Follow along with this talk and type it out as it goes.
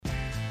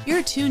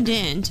You're tuned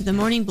in to the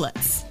Morning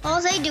Blitz All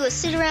they do is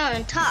sit around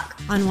and talk.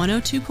 on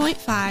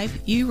 102.5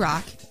 You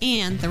Rock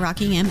and the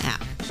Rockingham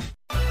app.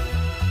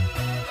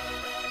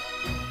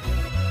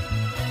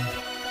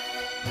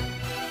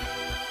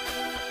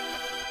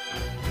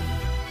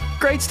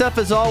 Great stuff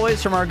as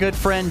always from our good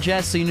friend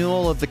Jesse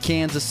Newell of the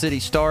Kansas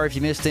City Star. If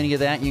you missed any of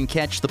that, you can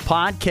catch the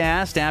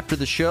podcast after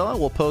the show.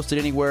 We'll post it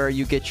anywhere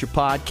you get your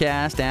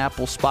podcast,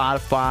 Apple,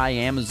 Spotify,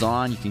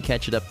 Amazon. You can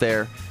catch it up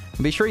there.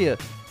 And be sure you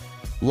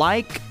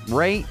like,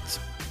 rate,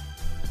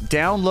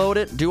 download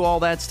it, do all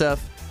that stuff.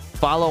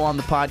 Follow on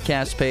the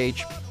podcast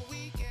page.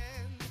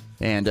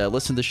 And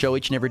listen to the show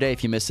each and every day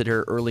if you miss it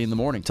here early in the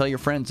morning. Tell your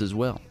friends as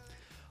well.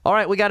 All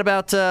right, we got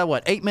about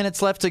 8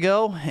 minutes left to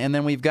go, and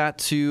then we've got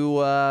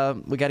to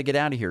get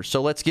out of here.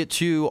 So let's get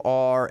to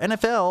our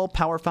NFL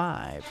Power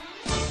 5.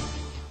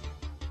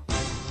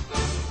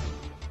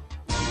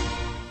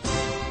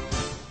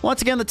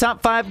 Once again, the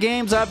top 5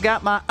 games I've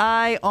got my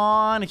eye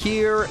on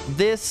here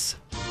this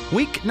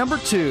week, number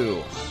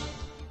 2.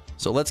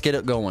 So let's get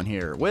it going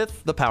here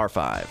with the Power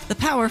 5. The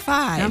Power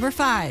 5. Number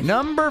 5.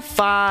 Number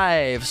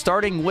 5,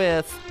 starting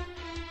with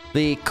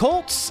the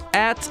Colts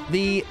at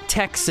the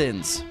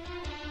Texans.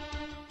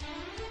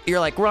 You're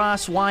like,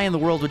 Ross, why in the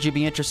world would you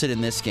be interested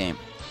in this game?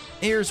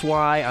 Here's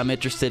why I'm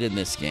interested in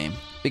this game.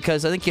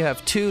 Because I think you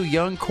have two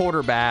young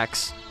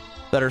quarterbacks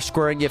that are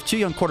scoring. You have two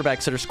young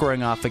quarterbacks that are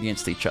scoring off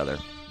against each other.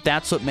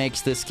 That's what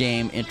makes this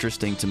game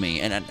interesting to me.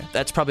 And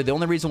that's probably the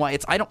only reason why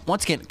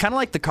once again, kind of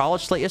like the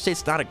college slate yesterday,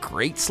 it's not a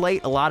great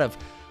slate. A lot of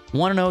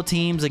 1-0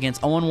 teams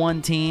against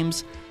 0-1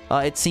 teams,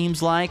 it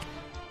seems like.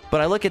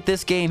 But I look at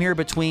this game here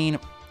between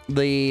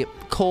the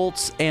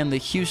Colts and the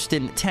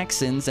Houston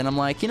Texans, and I'm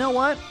like, you know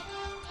what?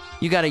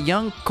 You got a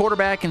young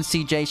quarterback in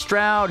C.J.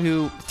 Stroud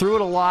who threw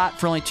it a lot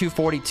for only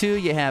 242.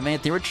 You have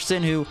Anthony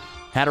Richardson who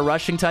had a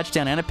rushing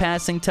touchdown and a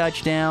passing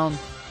touchdown.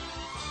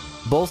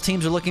 Both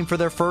teams are looking for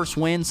their first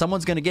win.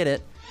 Someone's going to get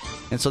it.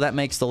 And so that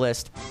makes the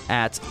list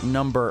at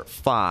number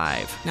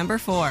 5. Number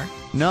 4.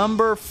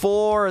 Number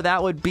 4,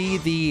 that would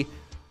be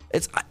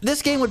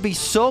this game would be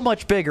so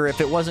much bigger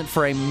if it wasn't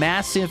for a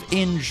massive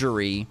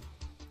injury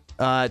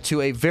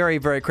to a very,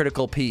 very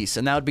critical piece.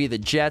 And that would be the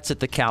Jets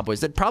at the Cowboys.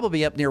 That'd probably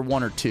be up near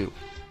 1 or 2.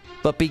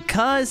 But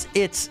because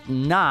it's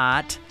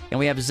not, and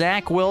we have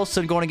Zach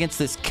Wilson going against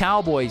this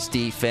Cowboys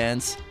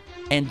defense,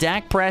 and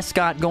Dak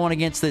Prescott going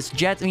against this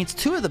Jets, I mean, it's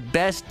two of the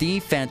best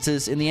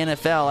defenses in the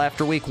NFL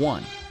after week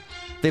 1.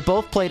 They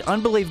both played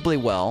unbelievably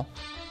well.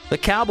 The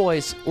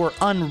Cowboys were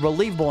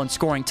unbelievable in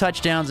scoring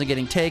touchdowns and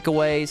getting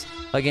takeaways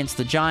against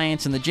the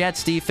Giants, and the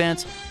Jets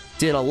defense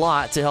did a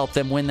lot to help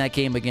them win that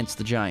game against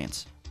the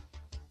Giants.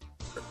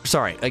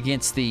 Sorry,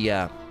 against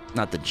the,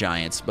 not the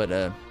Giants,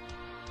 but,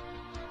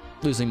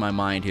 losing my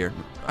mind here.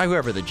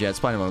 Whoever the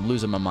Jets, I'm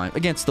losing my mind.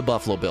 Against the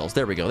Buffalo Bills.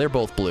 There we go. They're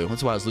both blue.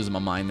 That's why I was losing my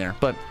mind there.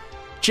 But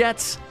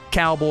Jets,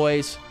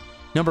 Cowboys,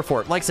 number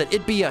 4. Like I said,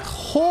 it'd be a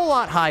whole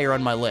lot higher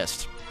on my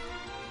list.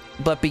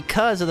 But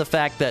because of the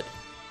fact that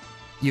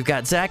you've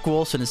got Zach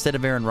Wilson instead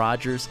of Aaron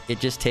Rodgers, it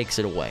just takes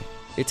it away.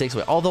 It takes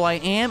away. Although I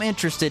am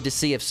interested to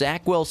see if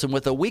Zach Wilson,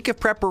 with a week of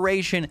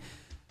preparation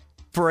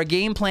for a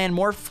game plan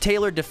more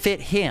tailored to fit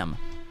him,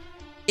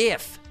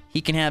 if he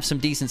can have some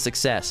decent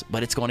success,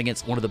 but it's going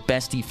against one of the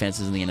best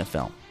defenses in the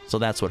NFL. So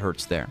that's what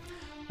hurts there.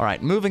 All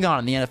right, moving on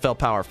in the NFL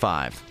Power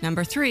 5.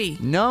 Number 3.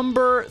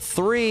 Number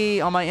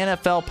 3 on my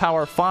NFL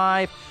Power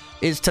 5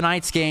 is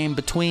tonight's game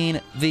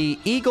between the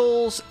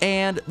Eagles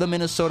and the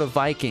Minnesota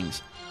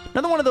Vikings.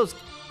 Another one of those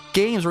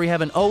games where you have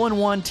an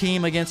 0-1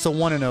 team against a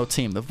 1-0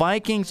 team. The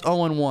Vikings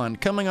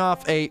 0-1, coming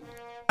off I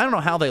don't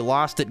know how they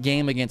lost that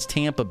game against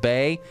Tampa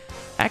Bay.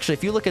 Actually,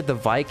 if you look at the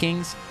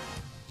Vikings,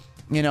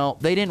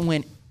 they didn't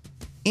win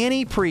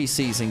any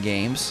preseason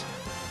games,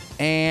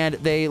 and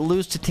they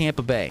lose to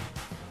Tampa Bay.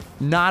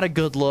 Not a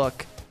good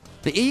look.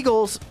 The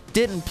Eagles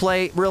didn't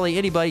play really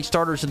anybody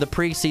starters in the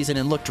preseason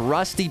and looked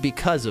rusty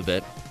because of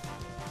it.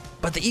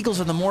 But the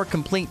Eagles are the more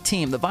complete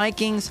team. The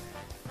Vikings,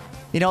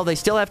 they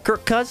still have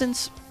Kirk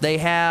Cousins. They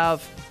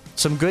have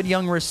some good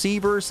young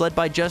receivers led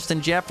by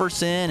Justin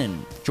Jefferson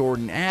and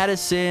Jordan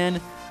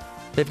Addison.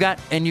 You've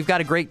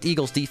got a great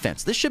Eagles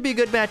defense. This should be a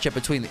good matchup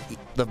between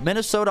the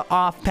Minnesota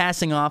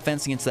passing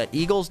offense against that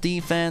Eagles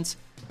defense.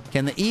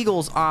 Can the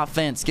Eagles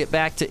offense get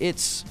back to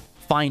its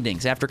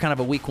findings after kind of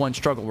a week 1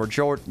 struggle where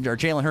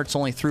Jalen Hurts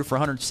only threw for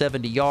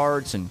 170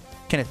 yards, and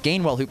Kenneth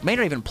Gainwell, who may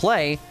not even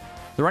play,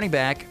 the running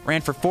back,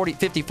 ran for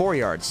 54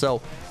 yards. So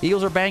the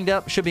Eagles are banged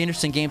up. Should be an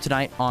interesting game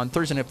tonight on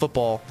Thursday Night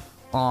Football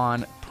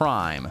on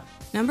Prime.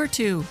 Number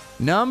 2.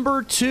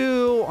 Number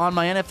 2 on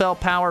my NFL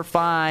Power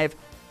 5.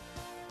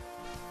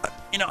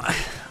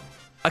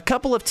 A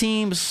couple of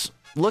teams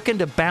looking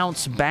to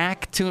bounce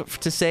back to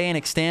say an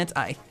extent,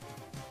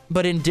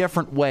 but in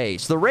different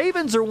ways. The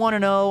Ravens are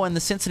 1-0, and the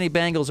Cincinnati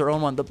Bengals are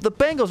 0-1. The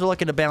Bengals are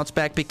looking to bounce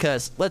back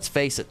because, let's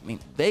face it,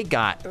 they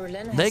got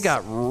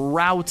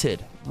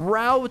routed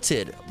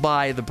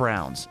by the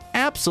Browns.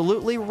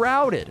 Absolutely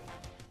routed.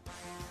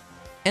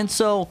 And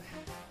so,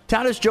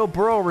 how does Joe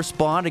Burrow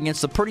respond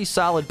against a pretty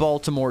solid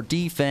Baltimore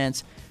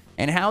defense?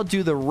 And how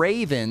do the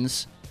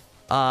Ravens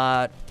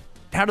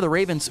how do the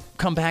Ravens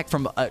come back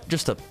from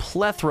just a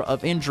plethora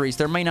of injuries?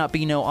 There may not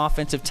be no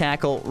offensive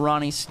tackle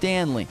Ronnie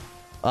Stanley.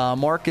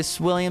 Marcus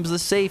Williams, the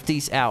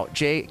safety's out.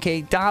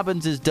 J.K.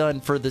 Dobbins is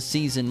done for the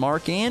season.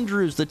 Mark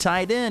Andrews, the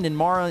tight end, and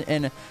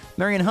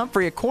Marion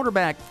Humphrey, a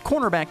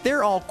cornerback,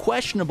 they're all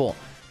questionable.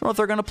 I don't know if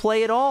they're going to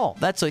play at all.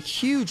 That's a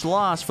huge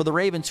loss for the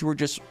Ravens, who were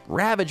just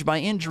ravaged by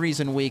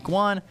injuries in week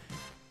 1.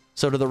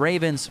 So do the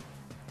Ravens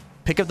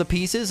pick up the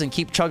pieces and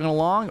keep chugging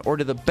along, or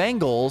do the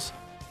Bengals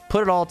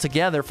put it all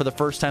together for the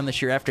first time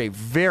this year after a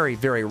very,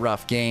 very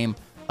rough game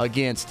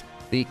against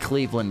the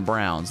Cleveland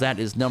Browns? That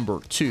is number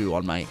 2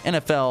 on my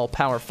NFL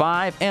Power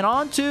 5. And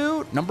on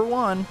to number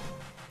 1.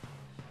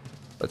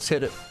 Let's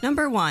hit it.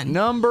 Number 1.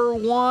 Number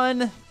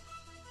 1.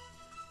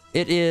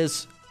 It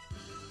is,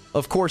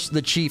 of course,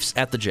 the Chiefs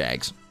at the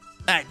Jags.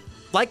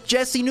 Like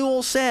Jesse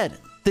Newell said,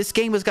 this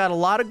game has got a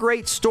lot of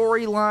great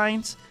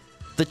storylines.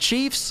 The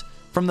Chiefs,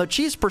 from the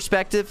Chiefs'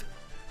 perspective,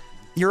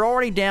 you're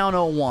already down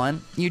 0-1.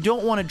 You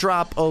don't want to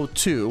drop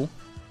 0-2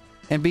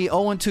 and be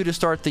 0-2 to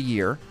start the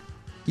year.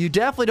 You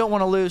definitely don't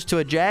want to lose to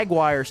a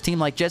Jaguars team,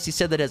 like Jesse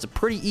said, that has a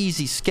pretty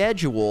easy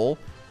schedule.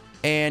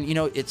 And,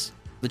 it's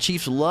the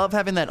Chiefs love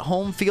having that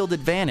home field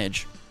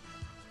advantage.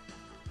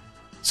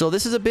 So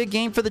this is a big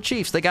game for the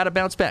Chiefs. They got to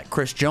bounce back.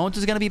 Chris Jones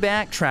is going to be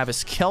back.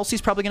 Travis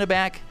Kelce's probably going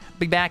to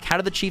be back. How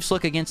do the Chiefs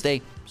look against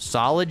a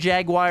solid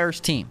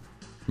Jaguars team?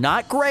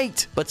 Not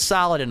great, but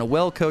solid, and a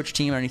well-coached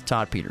team underneath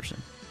Todd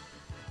Peterson.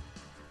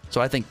 So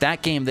I think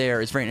that game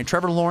there is very... And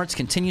Trevor Lawrence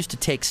continues to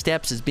take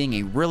steps as being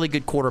a really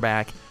good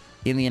quarterback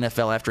in the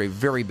NFL after a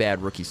very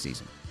bad rookie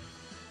season.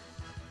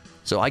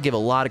 So I give a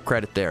lot of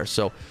credit there.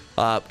 So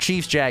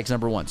Chiefs, Jags,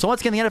 number 1. So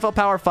once again, the NFL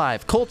Power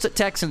 5. Colts at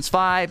Texans,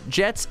 5.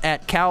 Jets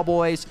at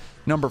Cowboys,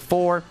 number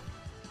 4.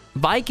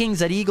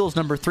 Vikings at Eagles,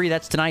 number 3.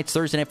 That's tonight's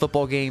Thursday Night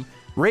Football game.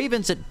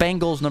 Ravens at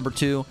Bengals, number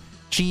 2.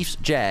 Chiefs,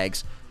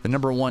 Jags, the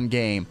number 1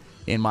 game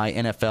in my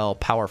NFL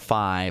Power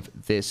 5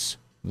 this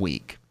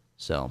week.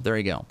 So there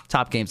you go.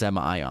 Top games I have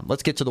my eye on.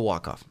 Let's get to the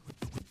walk-off.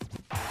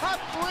 A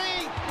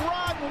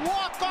 3-run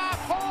walk-off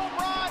home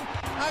run.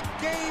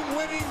 A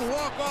game-winning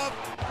walk-off.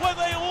 With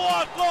a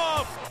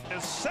walk-off.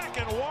 His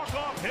second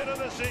walk-off hit of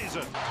the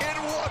season.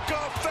 In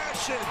walk-off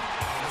fashion.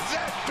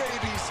 That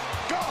baby's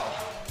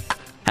go.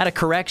 Had a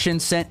correction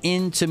sent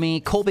in to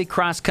me. Colby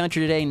Cross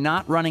Country today,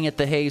 not running at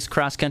the Hayes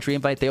Cross Country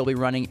Invite. They'll be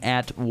running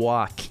at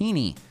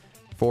Waukene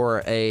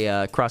for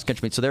a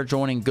cross-country meet. So they're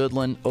joining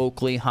Goodland,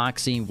 Oakley,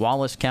 Hoxie,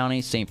 Wallace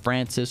County, St.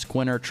 Francis,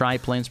 Quinter,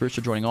 Tri-Plains. They're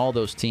joining all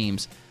those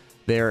teams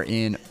there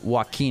in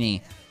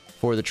Waukene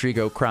for the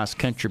Trigo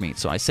cross-country meet.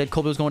 So I said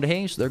Colby was going to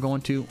Hayes. They're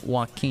going to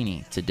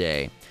Waukene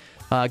today.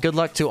 Good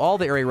luck to all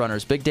the area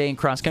runners. Big day in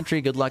cross-country.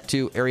 Good luck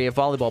to area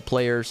volleyball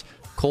players.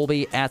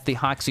 Colby at the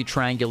Hoxie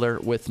Triangular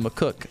with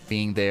McCook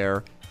being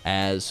there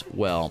as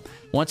well.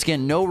 Once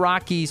again, no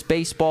Rockies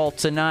baseball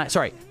tonight.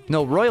 Sorry,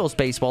 no Royals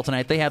baseball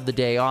tonight. They have the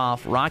day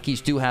off.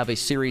 Rockies do have a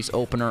series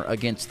opener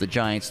against the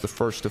Giants, the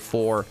first of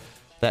 4.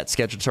 That's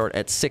scheduled to start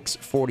at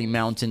 6:40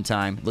 Mountain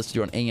Time. Listed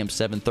here on AM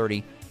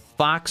 730.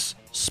 Fox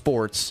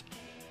Sports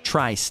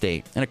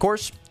Tri-State. And, of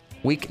course,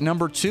 week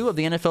number 2 of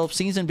the NFL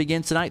season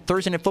begins tonight.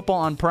 Thursday Night Football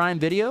on Prime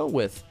Video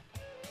with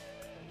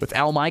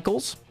Al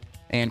Michaels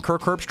and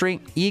Kirk Herbstreit.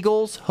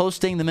 Eagles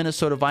hosting the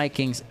Minnesota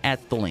Vikings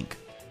at the Link.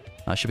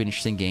 Should be an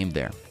interesting game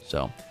there.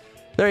 So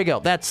there you go.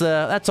 That's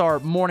our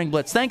Morning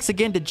Blitz. Thanks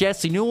again to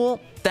Jesse Newell.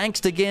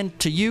 Thanks again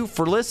to you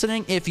for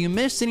listening. If you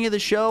missed any of the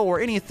show or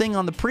anything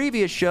on the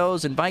previous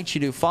shows, invite you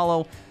to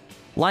follow,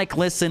 like,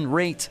 listen,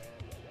 rate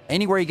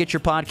anywhere you get your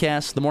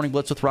podcasts. The Morning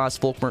Blitz with Ross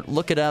Volkmer.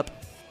 Look it up,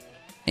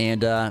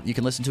 and you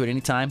can listen to it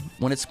anytime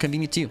when it's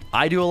convenient to you.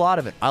 I do a lot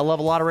of it. I love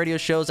a lot of radio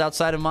shows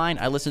outside of mine.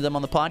 I listen to them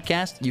on the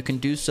podcast. You can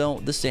do so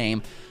the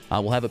same.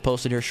 We'll have it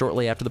posted here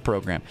shortly after the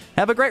program.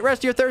 Have a great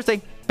rest of your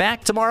Thursday.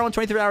 Back tomorrow in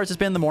 23 hours. It's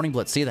been the Morning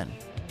Blitz. See you then.